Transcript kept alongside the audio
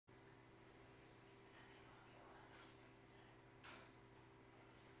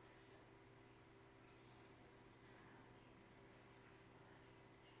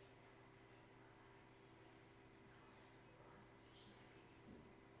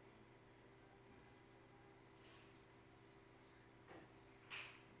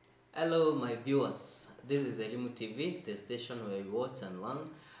Hello my viewers, this is Elimu TV, the station where you watch and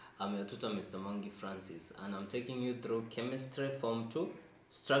learn. I'm your tutor Mr. Mangi Francis, and I'm taking you through Chemistry Form 2,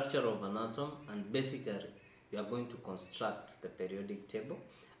 Structure of an Atom, and basically we are going to construct the periodic table,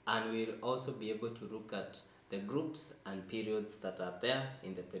 and we'll also be able to look at the groups and periods that are there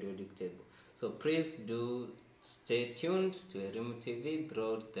in the periodic table. So please do stay tuned to Elimu TV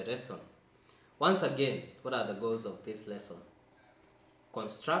throughout the lesson. Once again, what are the goals of this lesson?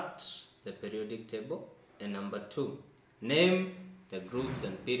 Construct the periodic table, and number 2, name the groups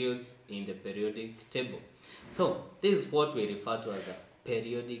and periods in the periodic table. So this is what we refer to as a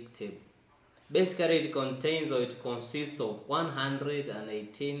periodic table. Basically it contains, or it consists of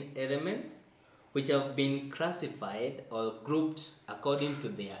 118 elements which have been classified or grouped according to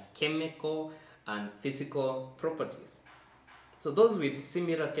their chemical and physical properties. So those with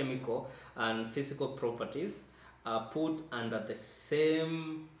similar chemical and physical properties are put under the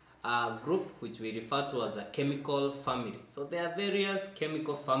same group, which we refer to as a chemical family. So there are various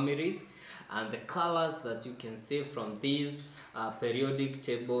chemical families, and the colors that you can see from this periodic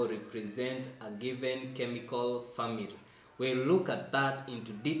table represent a given chemical family. We'll look at that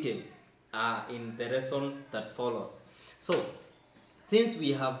into details in the lesson that follows. So since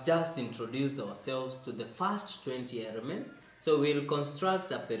we have just introduced ourselves to the first 20 elements, so we'll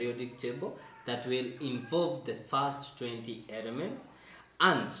construct a periodic table that will involve the first 20 elements,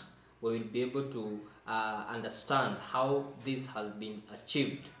 and we will be able to understand how this has been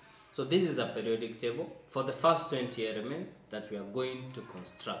achieved. So this is a periodic table for the first 20 elements that we are going to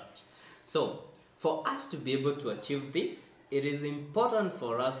construct. So for us to be able to achieve this, it is important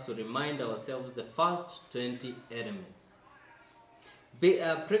for us to remind ourselves the first 20 elements.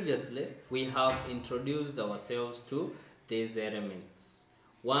 Previously, we have introduced ourselves to these elements.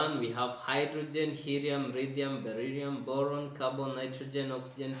 1, we have hydrogen, helium, lithium, beryllium, boron, carbon, nitrogen,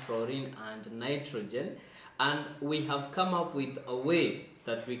 oxygen, fluorine, and nitrogen. And we have come up with a way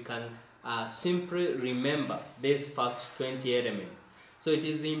that we can simply remember these first 20 elements. So it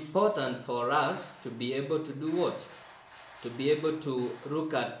is important for us to be able to do what? To be able to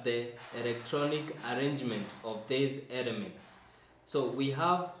look at the electronic arrangement of these elements. So we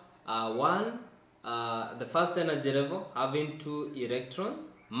have the first energy level having 2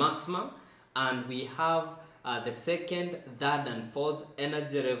 electrons maximum, and we have the second, third, and fourth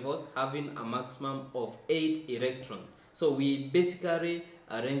energy levels having a maximum of 8 electrons. So we basically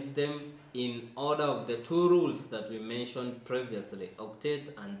arrange them in order of the 2 rules that we mentioned previously,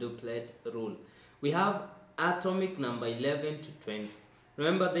 octet and duplet rule. We have atomic number 11 to 20.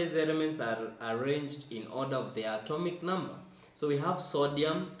 Remember, these elements are arranged in order of their atomic number. So we have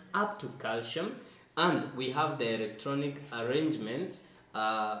sodium up to calcium, and we have the electronic arrangement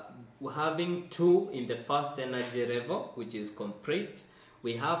having 2 in the first energy level, which is complete.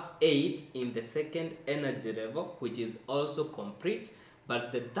 We have 8 in the second energy level, which is also complete,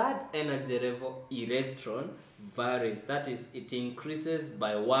 but the third energy level electron varies. That is, it increases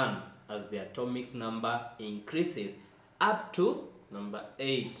by 1 as the atomic number increases up to number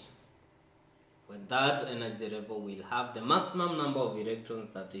 8. When that energy level will have the maximum number of electrons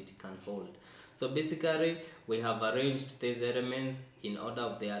that it can hold. So basically, we have arranged these elements in order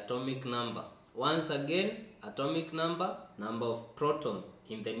of the atomic number. Once again, atomic number, number of protons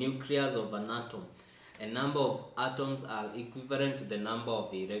in the nucleus of an atom. A number of atoms are equivalent to the number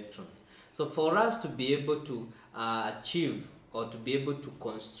of electrons. So for us to be able to achieve, or to be able to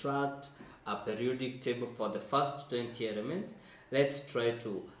construct a periodic table for the first 20 elements, let's try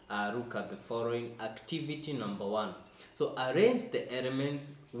to look at the following activity number 1. So arrange the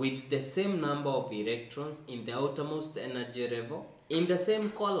elements with the same number of electrons in the outermost energy level in the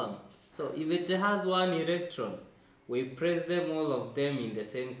same column. So if it has 1 electron, we place them, all of them, in the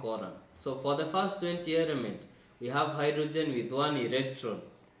same column. So for the first 20 elements, we have hydrogen with 1 electron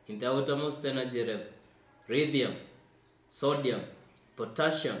in the outermost energy level, lithium, sodium,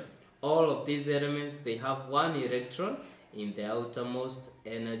 potassium. All of these elements, they have 1 electron in the outermost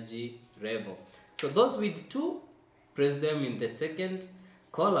energy level. So those with 2, place them in the second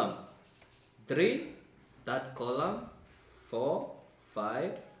column. 3, that column, 4,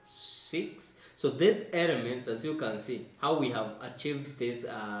 5, 6. So these elements, as you can see, how we have achieved this,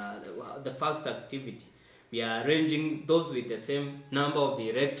 the first activity. We are arranging those with the same number of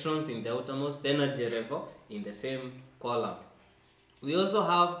electrons in the outermost energy level in the same column. We also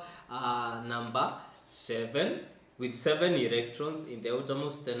have number 7 with 7 electrons in the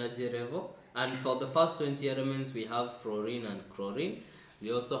outermost energy level. And for the first 20 elements, we have fluorine and chlorine.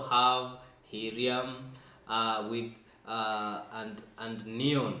 We also have helium with and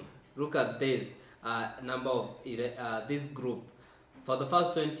neon. Look at this number of this group For the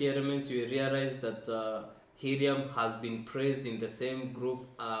first 20 elements, you realize that helium has been placed in the same group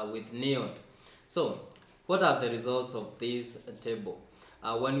with neon. So what are the results of this table?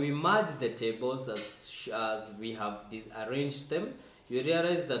 When we merge the tables as we have disarranged them, you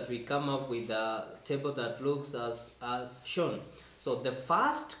realize that we come up with a table that looks as shown. So the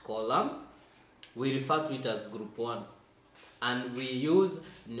first column, we refer to it as group 1, and we use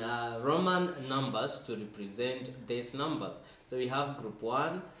Roman numbers to represent these numbers. So we have group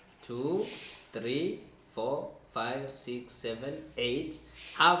 1, 2, 3, 4, 5, 6, 7, 8,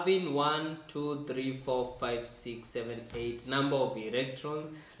 having 1, 2, 3, 4, 5, 6, 7, 8 number of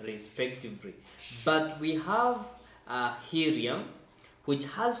electrons respectively. But we have helium, which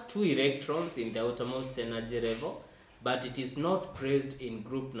has 2 electrons in the outermost energy level, but it is not placed in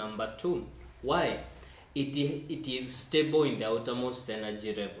group number 2. Why? It is stable in the outermost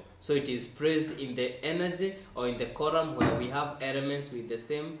energy level. So it is placed in the energy or in the column where we have elements with the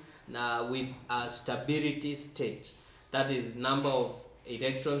same with a stability state. That is, number of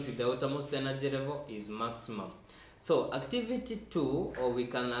electrons in the outermost energy level is maximum. So activity 2, or we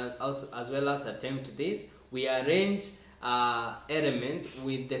can as well as attempt this, we arrange elements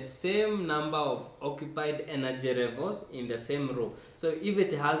with the same number of occupied energy levels in the same row. So if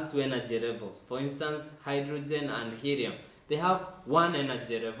it has 2 energy levels, for instance hydrogen and helium, they have 1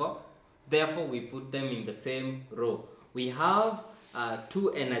 energy level, therefore we put them in the same row. We have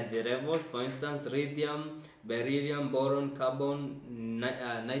 2 energy levels, for instance lithium, beryllium, boron, carbon,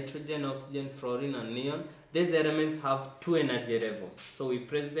 nitrogen, oxygen, fluorine and neon. These elements have 2 energy levels, so we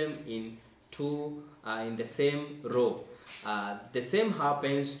place them in the same row. The same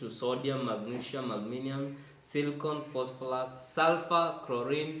happens to sodium, magnesium, aluminium, silicon, phosphorus, sulfur,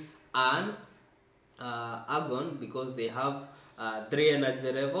 chlorine and argon, because they have 3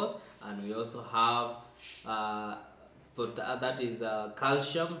 energy levels. And we also have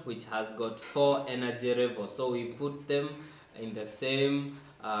calcium, which has got 4 energy levels, so we put them in the same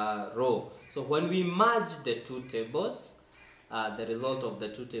row. So when we merge the 2 tables, the result of the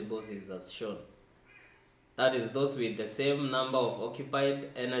 2 tables is as shown. That is, those with the same number of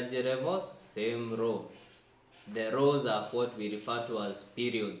occupied energy levels, same row. The rows are what we refer to as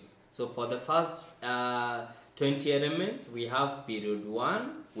periods. So for the first 20 elements, we have period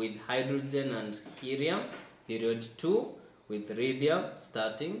 1 with hydrogen and helium, period 2 with lithium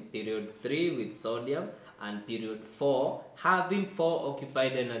starting, period 3 with sodium, and period 4 having 4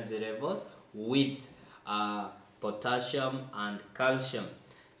 occupied energy levels with potassium and calcium.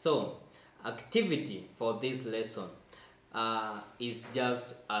 So activity for this lesson is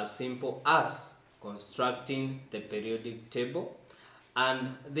just as simple as constructing the periodic table,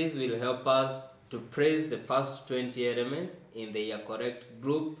 and this will help us to place the first 20 elements in their correct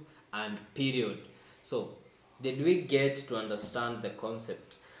group and period. So did we get to understand the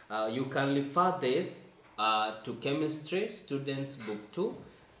concept? You can refer this to Chemistry Students Book 2,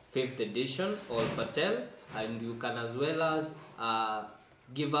 5th edition, or Patel, and you can as well as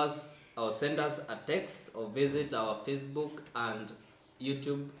give us or send us a text or visit our Facebook and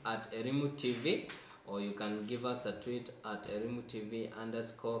YouTube at Erimu TV, or you can give us a tweet at Erimu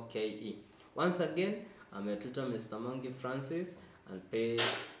TV_KE. Once again, I'm your tutor, Mr. Mangi Francis, and stay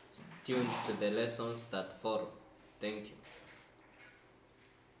tuned to the lessons that follow. Thank you.